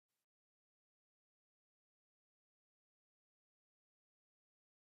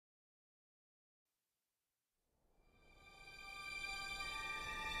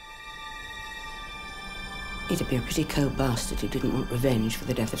He'd be a pretty cold bastard who didn't want revenge for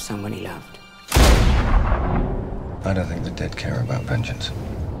the death of someone he loved. I don't think the dead care about vengeance.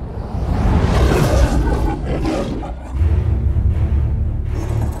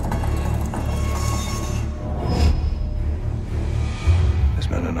 This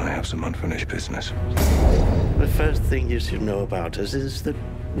man and I have some unfinished business. The first thing you should know about us is that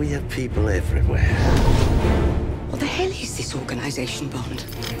we have people everywhere. What the hell is this organization, Bond?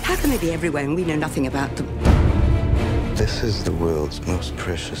 How can they be everywhere and we know nothing about them? This is the world's most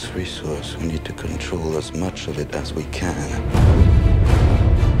precious resource. We need to control as much of it as we can.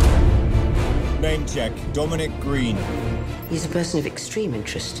 Name check. Dominic Green. He's a person of extreme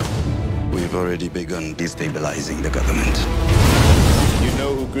interest. We've already begun destabilizing the government. You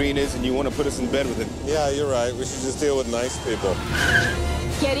know who Green is and you want to put us in bed with him. Yeah, you're right. We should just deal with nice people.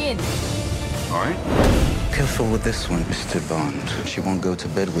 Get in. All right? Careful with this one, Mr. Bond. She won't go to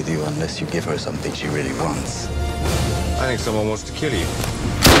bed with you unless you give her something she really wants. I think someone wants to kill you.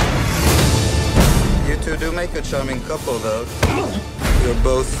 You two do make a charming couple, though. You're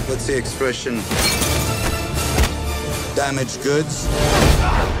both, what's the expression? Damaged goods?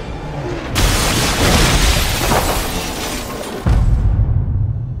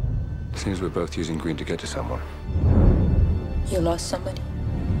 Seems we're both using Green to get to someone. You lost somebody?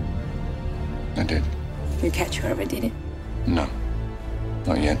 I did. You catch whoever did it? No.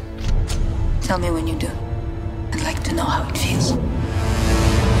 Not yet. Tell me when you do. I'd like to know how it feels.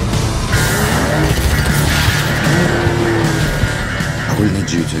 I will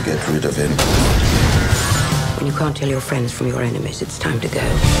need you to get rid of him. When you can't tell your friends from your enemies, it's time to go.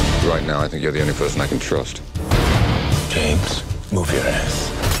 Right now, I think you're the only person I can trust. James, move your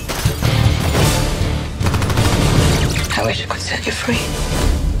ass. I wish I could set you free,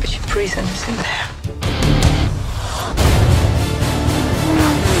 but your prison is in there.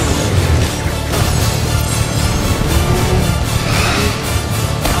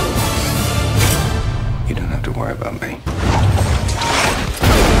 You don't have to worry about me.